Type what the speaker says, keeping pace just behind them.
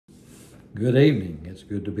Good evening. It's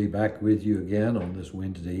good to be back with you again on this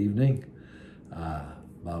Wednesday evening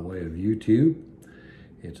by way of YouTube.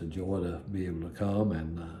 It's a joy to be able to come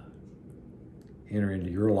and enter into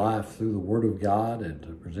your life through the Word of God and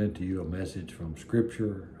to present to you a message from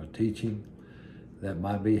Scripture, a teaching that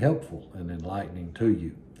might be helpful and enlightening to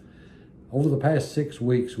you. Over the past 6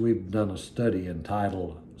 weeks, we've done a study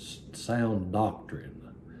entitled Sound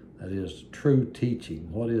Doctrine. That is, true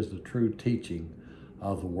teaching. What is the true teaching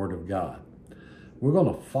of the Word of God? We're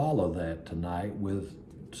going to follow that tonight with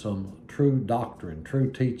some true doctrine,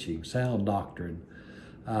 true teaching, sound doctrine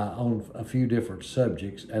on a few different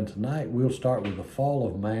subjects. And tonight we'll start with the fall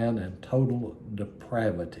of man and total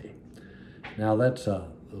depravity. Now that's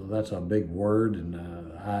a big word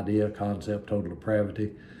and idea, concept, total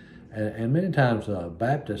depravity. And many times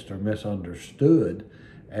Baptists are misunderstood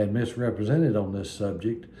and misrepresented on this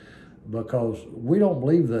subject because we don't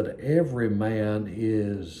believe that every man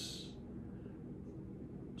is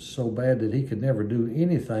so bad that he could never do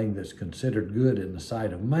anything that's considered good in the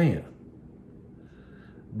sight of man.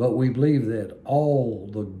 But we believe that all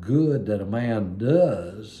the good that a man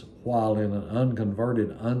does while in an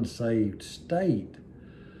unconverted, unsaved state,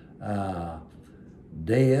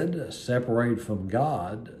 dead, separated from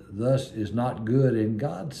God, thus is not good in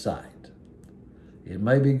God's sight. It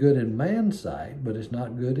may be good in man's sight, but it's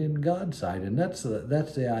not good in God's sight. And that's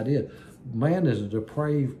the idea. Man is a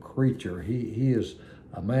depraved creature. He is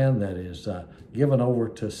a man that is given over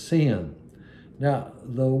to sin. Now,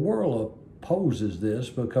 the world opposes this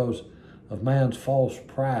because of man's false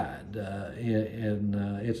pride, and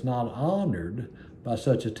it's not honored by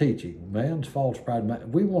such a teaching. Man's false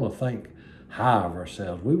pride, we want to think high of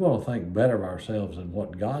ourselves. We want to think better of ourselves than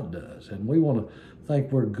what God does. And we want to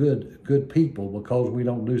think we're good people because we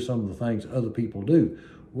don't do some of the things other people do.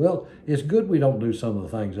 Well, it's good we don't do some of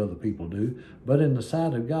the things other people do, but in the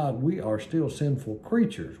sight of God, we are still sinful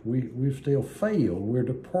creatures. We've still failed. We're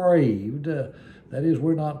depraved. That is,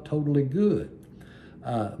 we're not totally good.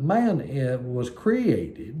 Man was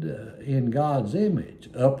created in God's image,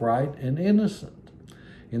 upright and innocent.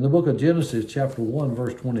 In the book of Genesis, chapter 1,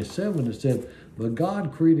 verse 27, it said, "But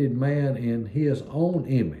God created man in his own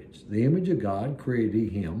image. The image of God created he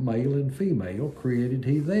him, male and female created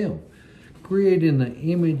he them." Created in the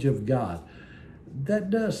image of God. That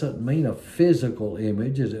doesn't mean a physical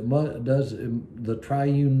image as it does the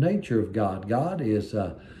triune nature of God. God is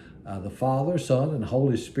the Father, Son, and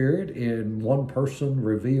Holy Spirit in one person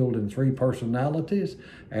revealed in three personalities,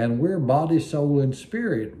 and we're body, soul, and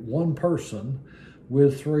spirit, one person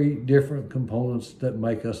with three different components that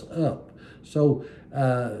make us up. So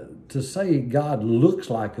to say God looks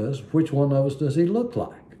like us, which one of us does he look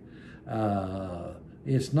like?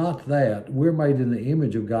 It's not that. We're made in the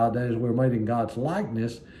image of God. That is, we're made in God's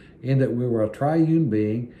likeness in that we were a triune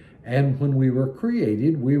being, and when we were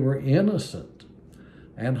created, we were innocent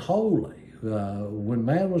and holy. When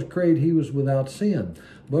man was created, he was without sin.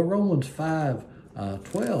 But Romans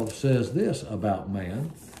 5:12 says this about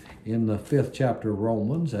man in the 5th chapter of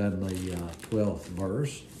Romans and the 12th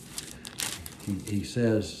verse. He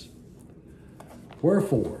says,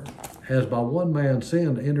 "Wherefore, as by one man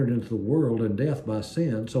sin entered into the world, and death by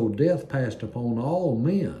sin, so death passed upon all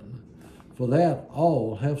men, for that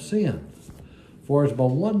all have sinned. For as by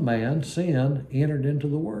one man sin entered into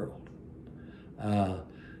the world."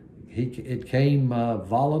 It came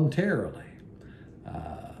voluntarily.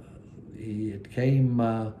 It came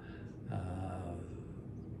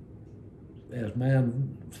as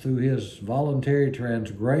man, through his voluntary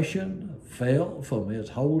transgression, fell from his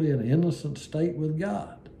holy and innocent state with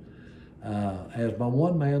God. As by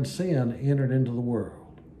one man sin entered into the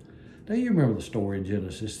world. Now you remember the story in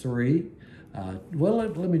Genesis 3.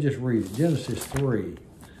 Let me just read it. Genesis 3,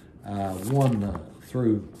 1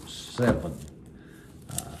 through 7.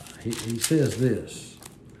 He says this.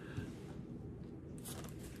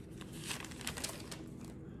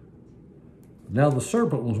 "Now the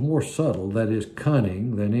serpent was more subtle, that is,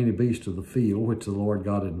 cunning, than any beast of the field which the Lord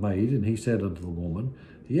God had made. And he said unto the woman,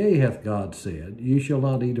 Yea, hath God said, Ye shall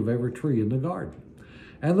not eat of every tree in the garden.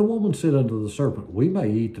 And the woman said unto the serpent, We may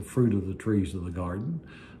eat the fruit of the trees of the garden,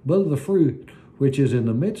 but of the fruit which is in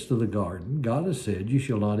the midst of the garden, God has said, You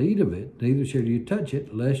shall not eat of it, neither shall you touch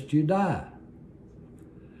it, lest you die."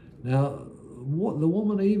 Now, the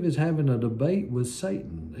woman Eve is having a debate with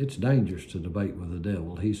Satan. It's dangerous to debate with the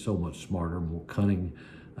devil. He's so much smarter, more cunning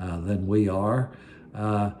than we are.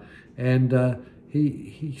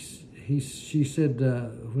 She said,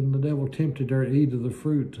 when the devil tempted her to eat of the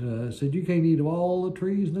fruit, said, "You can't eat of all the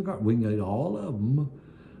trees in the garden." We can eat all of them,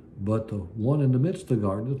 but the one in the midst of the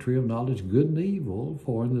garden, the tree of knowledge, good and evil,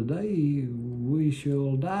 for in the day we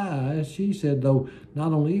shall die. She said, though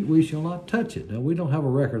not only eat, we shall not touch it. Now, we don't have a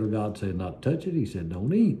record of God saying not touch it. He said,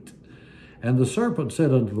 don't eat. And the serpent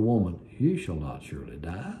said unto the woman, you shall not surely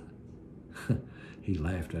die. He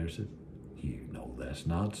laughed at her and said, you know that's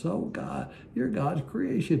not so. God, you're God's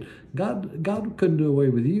creation. God couldn't do away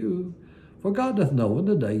with you. For God doth know in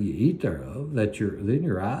the day you eat thereof, that then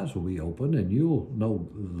your eyes will be opened, and you'll know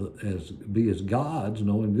be as gods,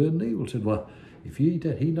 knowing good and evil. He said, well, if you eat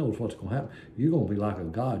that, he knows what's going to happen. You're going to be like a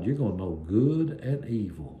god. You're going to know good and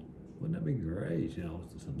evil. Wouldn't that be great? You know,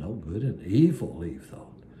 to know good and evil, Eve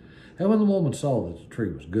thought. And when the woman saw that the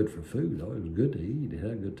tree was good for food, it was good to eat. It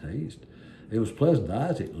had a good taste. It was pleasant to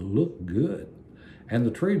eyes. It looked good. And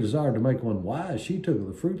the tree desired to make one wise. She took of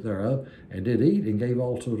the fruit thereof and did eat, and gave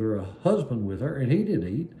also to her husband with her, and he did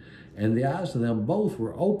eat. And the eyes of them both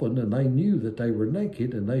were opened, and they knew that they were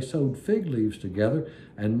naked, and they sewed fig leaves together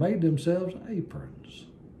and made themselves aprons.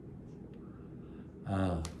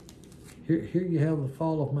 Here you have the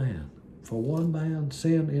fall of man. For one man,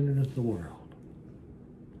 sin entered into the world,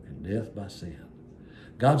 and death by sin.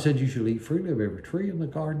 God said, you shall eat freely of every tree in the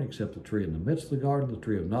garden, except the tree in the midst of the garden, the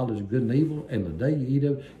tree of knowledge of good and evil, and the day you eat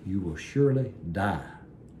of it, you will surely die.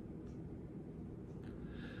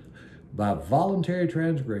 By voluntary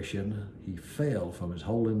transgression, he fell from his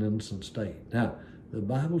whole and innocent state. Now, the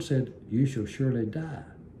Bible said, you shall surely die.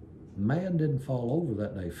 Man didn't fall over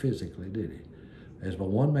that day physically, did he? As by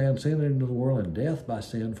one man sin into the world, and death by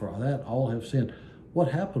sin, for that all have sinned.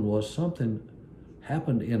 What happened was something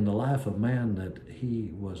happened in the life of man that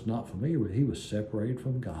he was not familiar with. He was separated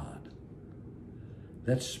from God.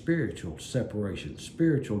 That's spiritual separation,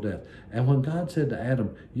 spiritual death. And when God said to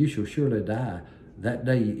Adam, you shall surely die, that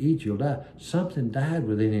day you eat, you'll die, something died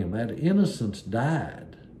within him. That innocence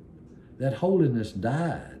died. That holiness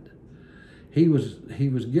died. He was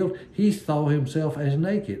guilty. He saw himself as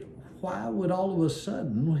naked. Why would all of a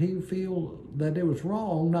sudden he feel that it was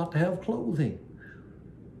wrong not to have clothing?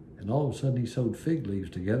 And all of a sudden he sewed fig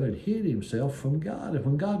leaves together and hid himself from God. And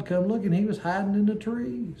when God come looking, he was hiding in the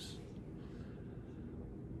trees,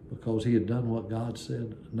 because he had done what God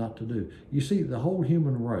said not to do. You see, the whole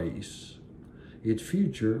human race, its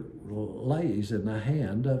future lays in the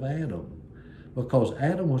hand of Adam, because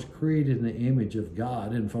Adam was created in the image of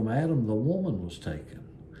God, and from Adam the woman was taken.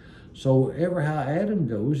 So ever how Adam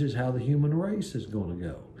goes is how the human race is going to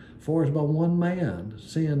go. For as by one man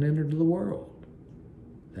sin entered into the world.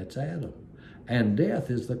 That's Adam. And death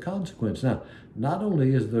is the consequence. Now, not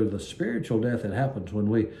only is there the spiritual death that happens when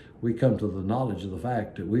we come to the knowledge of the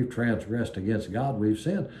fact that we've transgressed against God, we've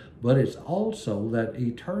sinned, but it's also that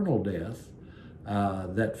eternal death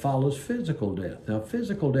that follows physical death. Now,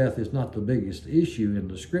 physical death is not the biggest issue in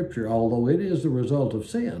the Scripture, although it is the result of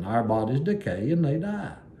sin. Our bodies decay and they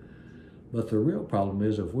die. But the real problem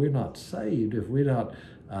is, if we're not saved, if we're not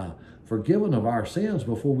forgiven of our sins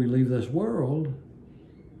before we leave this world,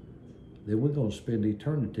 then we're going to spend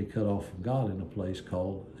eternity cut off from God in a place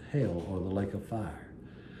called hell, or the lake of fire.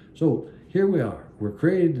 So here we are. We're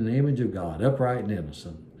created in the image of God, upright and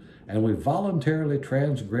innocent, and we voluntarily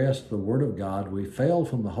transgressed the word of God. We fell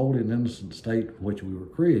from the holy and innocent state in which we were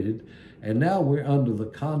created, and now we're under the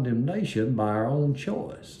condemnation by our own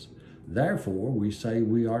choice. Therefore, we say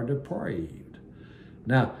we are depraved.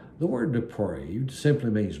 Now, the word depraved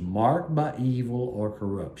simply means marked by evil or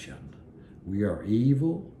corruption. We are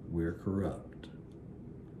evil. We're corrupt.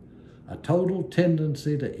 A total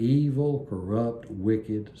tendency to evil, corrupt,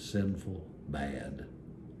 wicked, sinful, bad.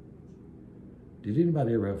 Did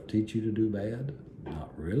anybody ever have to teach you to do bad?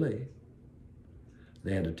 Not really.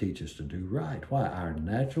 They had to teach us to do right. Why? Our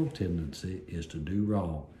natural tendency is to do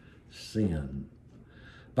wrong, sin.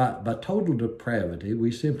 By total depravity,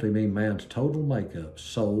 we simply mean man's total makeup,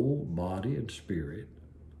 soul, body, and spirit.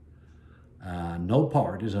 No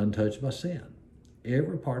part is untouched by sin.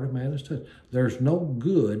 Every part of man is touched. There's no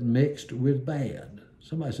good mixed with bad.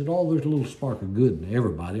 Somebody said, oh, there's a little spark of good in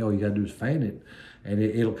everybody. All you got to do is fan it, and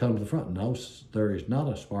it'll come to the front. No, there is not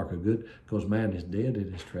a spark of good, because man is dead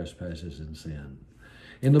in his trespasses and sin.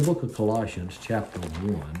 In the book of Colossians, chapter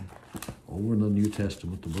 1, over in the New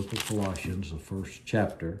Testament, the book of Colossians, the first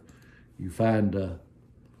chapter, you find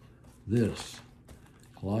this.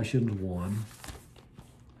 Colossians 1,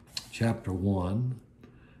 chapter 1,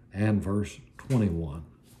 and verse 21.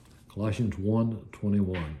 Colossians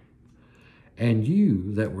 1:21. And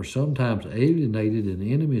you that were sometimes alienated and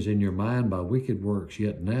enemies in your mind by wicked works,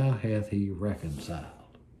 yet now hath he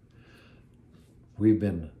reconciled. We've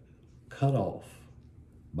been cut off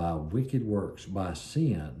by wicked works, by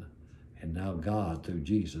sin, and now God, through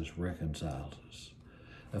Jesus, reconciles us.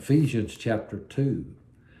 Ephesians chapter 2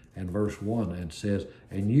 and verse 1, and says,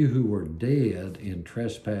 and you who were dead in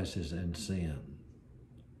trespasses and sin.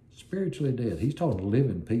 Spiritually dead. He's talking to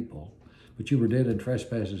living people, but you were dead in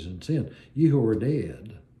trespasses and sin. You who were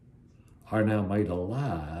dead are now made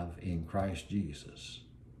alive in Christ Jesus.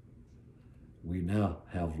 We now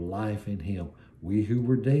have life in him. We who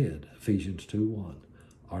were dead, Ephesians 2:1,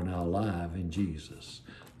 are now alive in Jesus.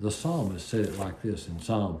 The psalmist said it like this in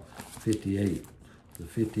Psalm 58, the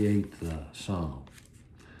 58th Psalm.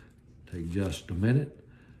 Take just a minute.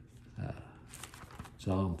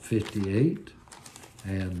 Psalm 58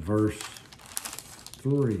 and verse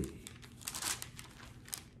 3.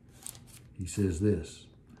 He says this,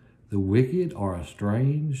 the wicked are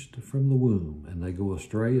estranged from the womb, and they go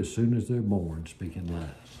astray as soon as they're born, speaking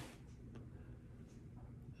lies.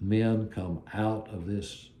 Men come out of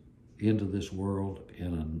this, into this world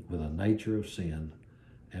with a nature of sin,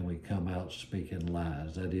 and we come out speaking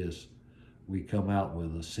lies. That is, we come out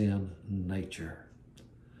with a sin nature.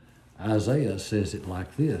 Isaiah says it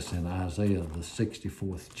like this in Isaiah, the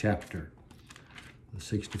 64th chapter. The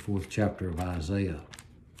 64th chapter of Isaiah.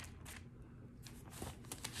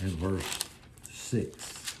 And verse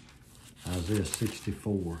 6. Isaiah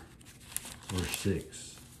 64, verse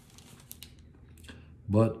 6.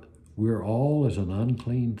 But we're all as an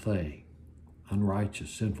unclean thing, unrighteous,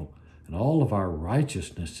 sinful. And all of our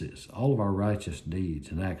righteousnesses, all of our righteous deeds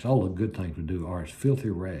and acts, all the good things we do are as filthy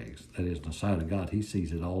rags. That is, in the sight of God, he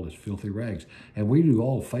sees it all as filthy rags. And we do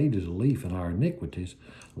all fade as a leaf, and our iniquities,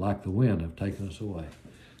 like the wind, have taken us away.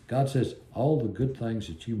 God says all the good things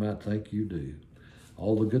that you might think you do,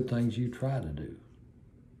 all the good things you try to do,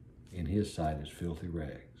 in his sight is filthy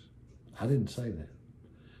rags. I didn't say that.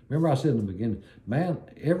 Remember I said in the beginning,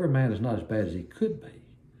 every man is not as bad as he could be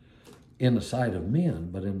in the sight of men,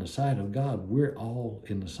 but in the sight of God, we're all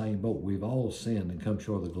in the same boat. We've all sinned and come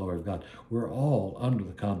short of the glory of God. We're all under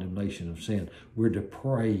the condemnation of sin. We're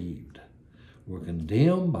depraved. We're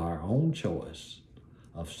condemned by our own choice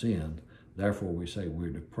of sin. Therefore, we say we're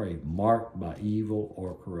depraved, marked by evil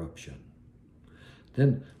or corruption.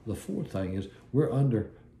 Then the fourth thing is we're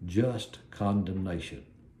under just condemnation.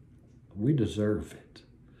 We deserve it.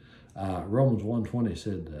 Romans 1:20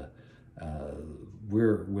 said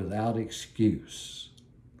we're without excuse.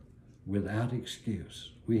 Without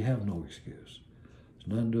excuse. We have no excuse.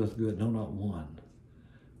 None doeth good, no, not one.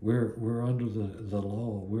 We're under the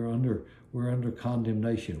law. We're under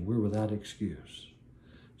condemnation. We're without excuse.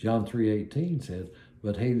 John 3:18 said,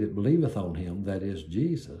 but he that believeth on him, that is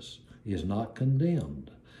Jesus, is not condemned.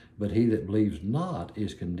 But he that believes not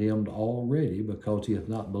is condemned already, because he hath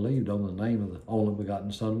not believed on the name of the only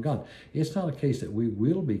begotten Son of God. It's not a case that we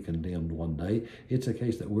will be condemned one day. It's a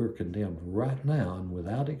case that we're condemned right now and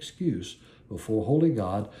without excuse before holy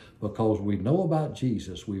God, because we know about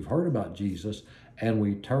Jesus, we've heard about Jesus, and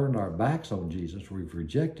we turned our backs on Jesus. We've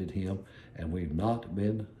rejected him, and we've not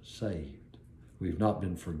been saved. We've not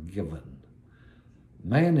been forgiven.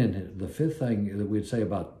 Man, in the fifth thing that we'd say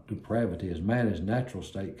about depravity is man in his natural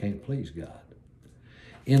state can't please God.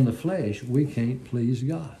 In the flesh, we can't please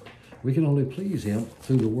God. We can only please him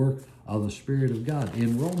through the work of the Spirit of God.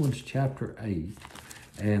 In Romans chapter 8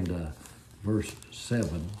 and verse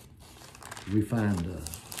 7, we find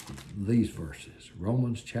these verses.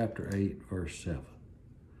 Romans chapter 8, verse 7.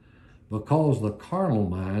 Because the carnal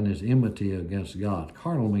mind is enmity against God.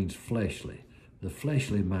 Carnal means fleshly. The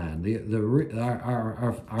fleshly mind,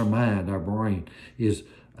 our mind, our brain is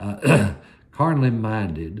carnally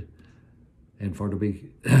minded, and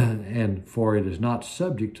for it is not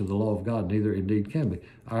subject to the law of God, neither indeed can be.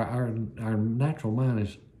 Our natural mind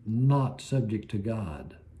is not subject to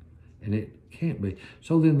God, and it can't be.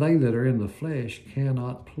 So then they that are in the flesh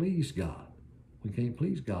cannot please God. We can't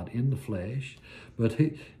please God in the flesh. But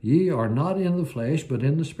ye are not in the flesh, but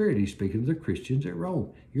in the Spirit. He's speaking to the Christians at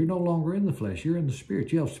Rome. You're no longer in the flesh. You're in the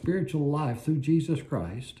Spirit. You have spiritual life through Jesus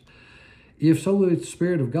Christ. If so, the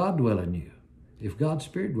Spirit of God dwell in you. If God's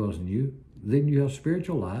Spirit dwells in you, then you have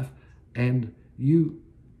spiritual life, and you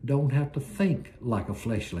don't have to think like a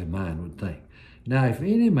fleshly mind would think. Now, if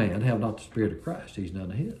any man have not the Spirit of Christ, he's none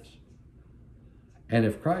of his. And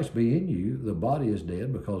if Christ be in you, the body is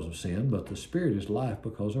dead because of sin, but the Spirit is life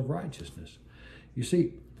because of righteousness. You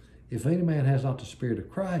see, if any man has not the Spirit of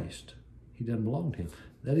Christ, he doesn't belong to him.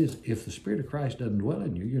 That is, if the Spirit of Christ doesn't dwell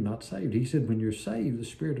in you, you're not saved. He said when you're saved, the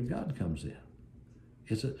Spirit of God comes in.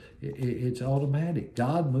 It's automatic.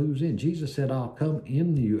 God moves in. Jesus said, I'll come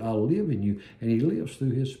in you, I'll live in you, and he lives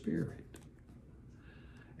through his Spirit.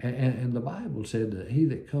 And the Bible said that he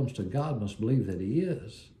that comes to God must believe that he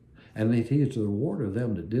is, and that he is the rewarder of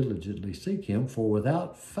them that diligently seek him. For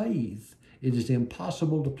without faith, it is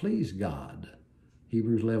impossible to please God.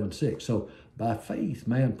 Hebrews 11:6. So by faith,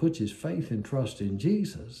 man puts his faith and trust in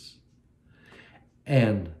Jesus,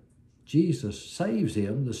 and Jesus saves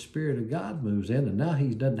him. The Spirit of God moves in, and now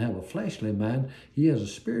he doesn't have a fleshly mind. He has a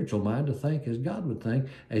spiritual mind to think as God would think,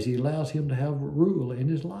 as he allows him to have rule in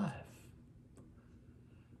his life.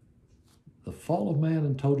 The fall of man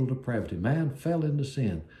and total depravity. Man fell into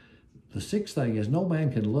sin. The sixth thing is no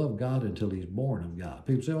man can love God until he's born of God.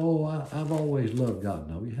 People say, oh, I've always loved God.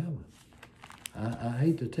 No, you haven't. I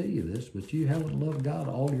hate to tell you this, but you haven't loved God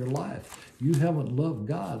all your life. You haven't loved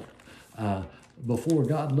God before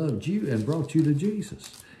God loved you and brought you to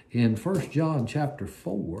Jesus. In 1 John chapter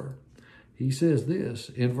 4, he says this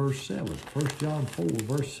in verse 7. 1 John 4,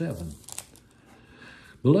 verse 7.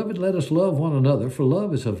 Beloved, let us love one another, for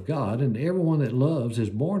love is of God, and everyone that loves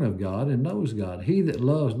is born of God and knows God. He that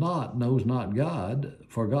loves not knows not God,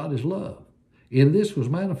 for God is love. In this was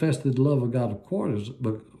manifested the love of God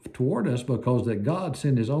toward us, because that God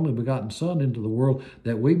sent his only begotten Son into the world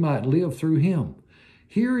that we might live through him.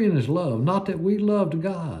 Herein is love, not that we loved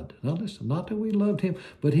God. Now listen, not that we loved him,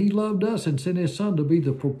 but he loved us and sent his Son to be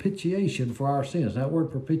the propitiation for our sins. That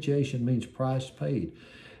word propitiation means price paid.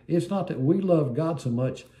 It's not that we loved God so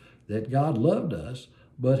much that God loved us,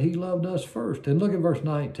 but he loved us first. And look at verse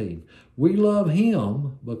 19. We love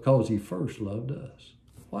him because he first loved us.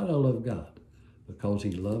 Why do I love God? Because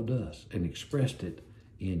he loved us and expressed it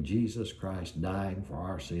in Jesus Christ dying for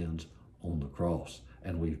our sins on the cross.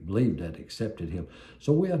 And we've believed that, accepted him.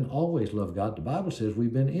 So we haven't always loved God. The Bible says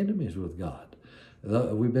we've been enemies with God.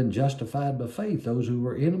 We've been justified by faith. Those who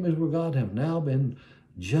were enemies with God have now been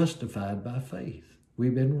justified by faith.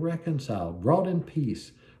 We've been reconciled, brought in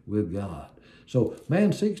peace with God. So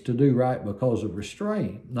man seeks to do right because of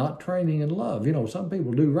restraint, not training in love. You know, some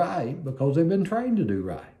people do right because they've been trained to do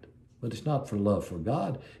right. But it's not for love for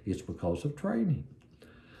God. It's because of training.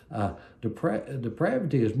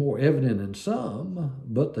 Depravity is more evident in some,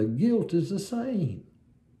 but the guilt is the same.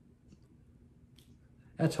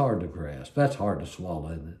 That's hard to grasp. That's hard to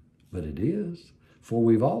swallow, isn't it? But it is. For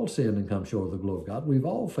we've all sinned and come short of the glory of God. We've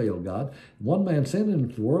all failed God. One man sinned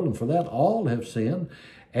into the world, and for that all have sinned.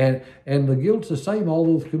 And the guilt's the same.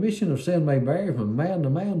 Although the commission of sin may vary from man to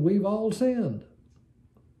man, we've all sinned.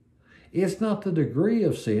 It's not the degree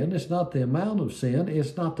of sin. It's not the amount of sin.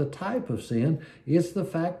 It's not the type of sin. It's the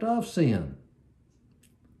fact of sin.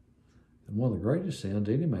 And one of the greatest sins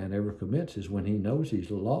any man ever commits is when he knows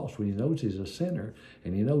he's lost, when he knows he's a sinner,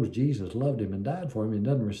 and he knows Jesus loved him and died for him and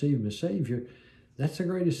doesn't receive him as Savior. That's the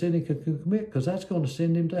greatest sin he could commit, because that's going to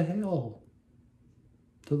send him to hell,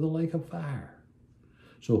 to the lake of fire.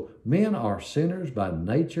 So men are sinners by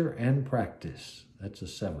nature and practice. That's the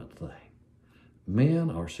seventh thing.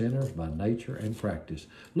 Men are sinners by nature and practice.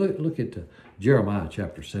 Look at Jeremiah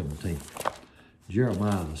chapter 17.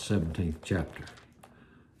 Jeremiah, the 17th chapter.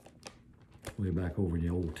 Way back over in the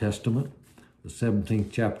Old Testament. The 17th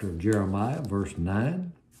chapter of Jeremiah, verse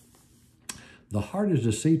 9. The heart is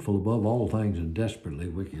deceitful above all things and desperately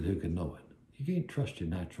wicked. Who can know it? You can't trust your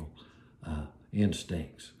natural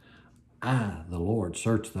instincts. I, the Lord,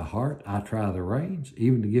 search the heart. I try the reins,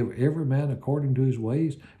 even to give every man according to his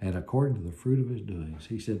ways and according to the fruit of his doings.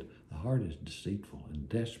 He said, the heart is deceitful and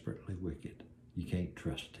desperately wicked. You can't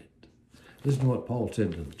trust it. Listen to what Paul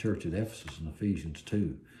said to the church at Ephesus in Ephesians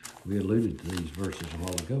 2. We alluded to these verses a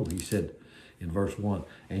while ago. He said in verse 1,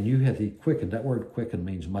 and you hath he quickened. That word quickened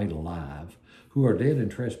means made alive, who are dead in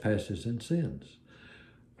trespasses and sins,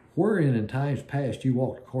 wherein in times past you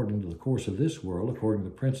walked according to the course of this world, according to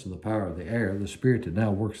the prince of the power of the air, the spirit that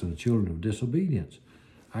now works in the children of disobedience.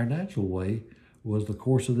 Our natural way was the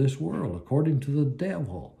course of this world, according to the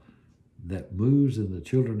devil that moves in the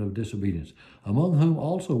children of disobedience, among whom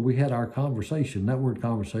also we had our conversation. That word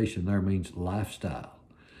conversation there means lifestyle.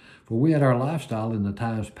 For we had our lifestyle in the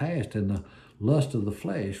times past in the lust of the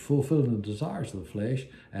flesh, fulfilling the desires of the flesh,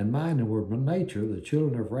 and mind, and were by nature the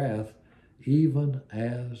children of wrath, even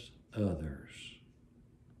as others.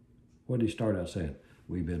 What did he start out saying?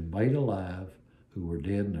 We've been made alive, who were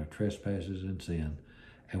dead in our trespasses and sin,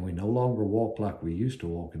 and we no longer walk like we used to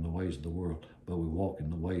walk in the ways of the world, but we walk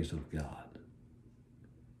in the ways of God.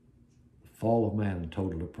 The fall of man and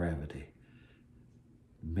total depravity.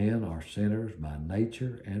 Men are sinners by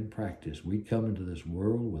nature and practice. We come into this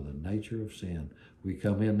world with a nature of sin. We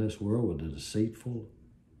come in this world with a deceitful,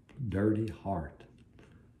 dirty heart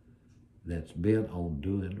that's bent on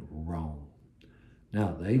doing wrong.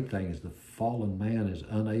 Now, the eighth thing is the fallen man is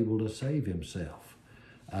unable to save himself.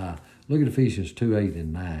 Look at Ephesians 2, 8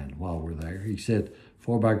 and 9 while we're there. He said,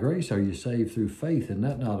 for by grace are you saved through faith, and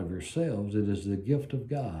that not of yourselves. It is the gift of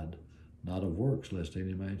God, not of works, lest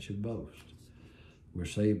any man should boast. We're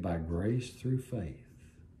saved by grace through faith,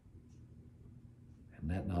 and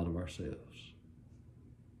that not of ourselves.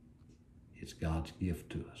 It's God's gift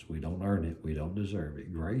to us. We don't earn it. We don't deserve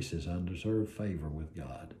it. Grace is undeserved favor with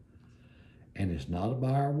God. And it's not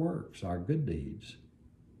by our works, our good deeds,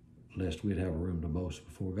 lest we'd have a room to boast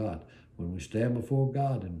before God. When we stand before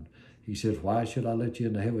God and he says, why should I let you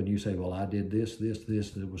into heaven? You say, well, I did this,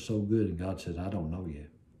 that was so good. And God says, I don't know you.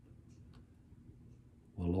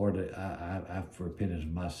 Well, Lord, I've repented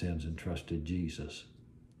of my sins and trusted Jesus.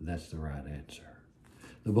 That's the right answer.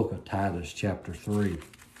 The book of Titus, chapter 3,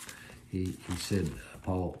 he said,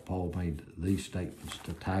 Paul made these statements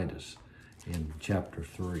to Titus in chapter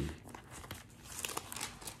 3.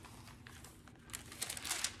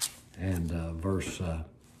 And verse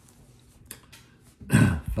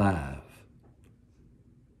 5.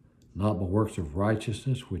 Not by works of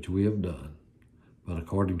righteousness which we have done, but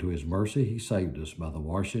according to his mercy he saved us by the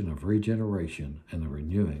washing of regeneration and the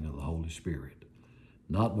renewing of the Holy Spirit.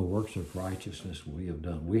 Not by works of righteousness we have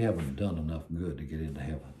done. We haven't done enough good to get into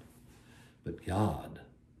heaven. But God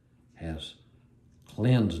has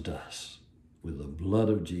cleansed us with the blood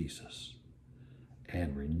of Jesus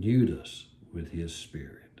and renewed us with his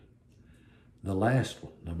Spirit. The last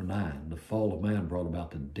one, number 9, the fall of man brought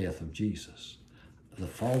about the death of Jesus. The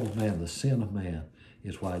fall of man, the sin of man,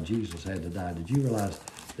 is why Jesus had to die. Did you realize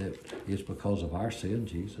that it's because of our sin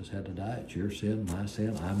Jesus had to die? It's your sin, my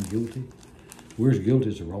sin, I'm guilty. We're as guilty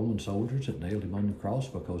as the Roman soldiers that nailed him on the cross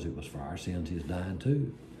because it was for our sins he's dying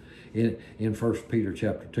too. In 1 Peter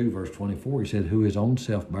chapter 2, verse 24, he said, who his own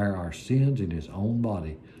self bare our sins in his own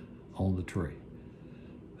body on the tree.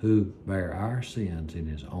 Who bare our sins in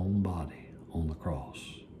his own body on the cross.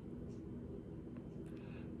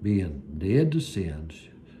 Being dead to sins,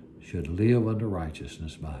 should live unto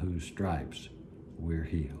righteousness, by whose stripes we're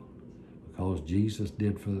healed. Because Jesus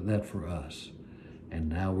did that for us, and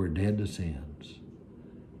now we're dead to sins,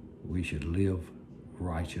 we should live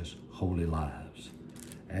righteous, holy lives.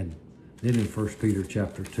 And then in 1 Peter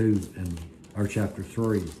chapter 2, or chapter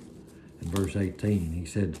 3, and verse 18, he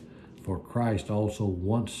said, for Christ also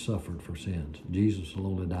once suffered for sins. Jesus will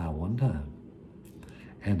only die one time.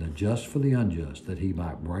 And the just for the unjust, that he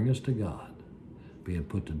might bring us to God, being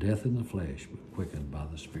put to death in the flesh, but quickened by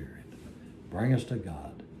the Spirit. Bring us to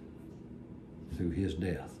God through his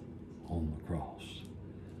death on the cross.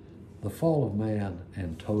 The fall of man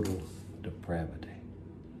and total depravity.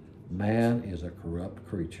 Man is a corrupt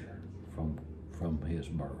creature from his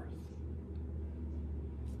birth.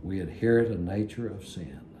 We inherit a nature of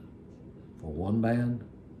sin. For one man,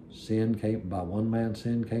 sin came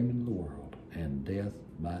into the world, and death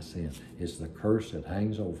by sin. It's the curse that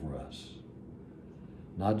hangs over us.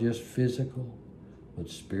 Not just physical, but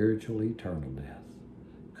spiritual, eternal death.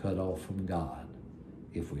 Cut off from God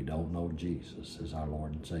if we don't know Jesus as our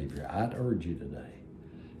Lord and Savior. I'd urge you today,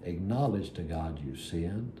 acknowledge to God you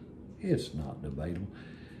sinned. It's not debatable.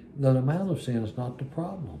 The amount of sin is not the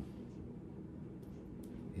problem.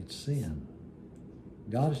 It's sin.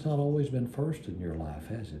 God has not always been first in your life,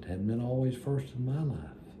 has it? Hadn't been always first in my life.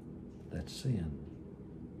 That's sin.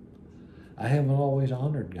 I haven't always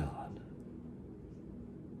honored God.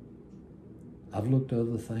 I've looked to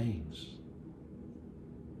other things.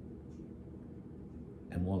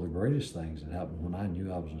 And one of the greatest things that happened when I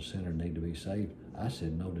knew I was a sinner and needed to be saved, I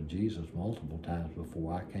said no to Jesus multiple times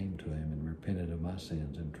before I came to him and repented of my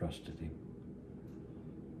sins and trusted him.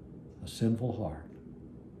 A sinful heart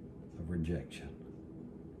of rejection.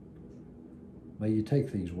 May you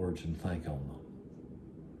take these words and think on them.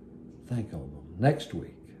 Think on them. Next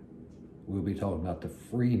week, we'll be talking about the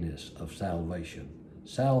freeness of salvation.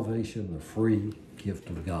 Salvation, the free gift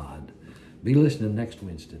of God. Be listening next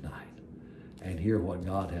Wednesday night and hear what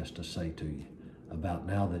God has to say to you about,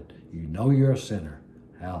 now that you know you're a sinner,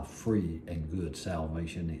 how free and good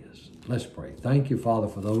salvation is. Let's pray. Thank you, Father,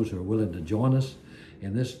 for those who are willing to join us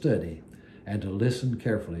in this study and to listen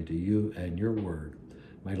carefully to you and your word.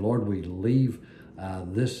 May, Lord, we leave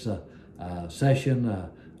this session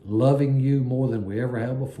loving you more than we ever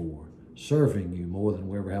have before, serving you more than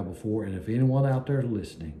we ever have before. And if anyone out there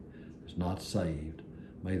listening is not saved,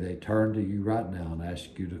 may they turn to you right now and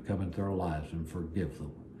ask you to come into their lives and forgive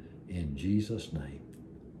them. In Jesus' name,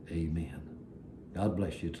 amen. God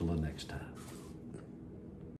bless you till the next time.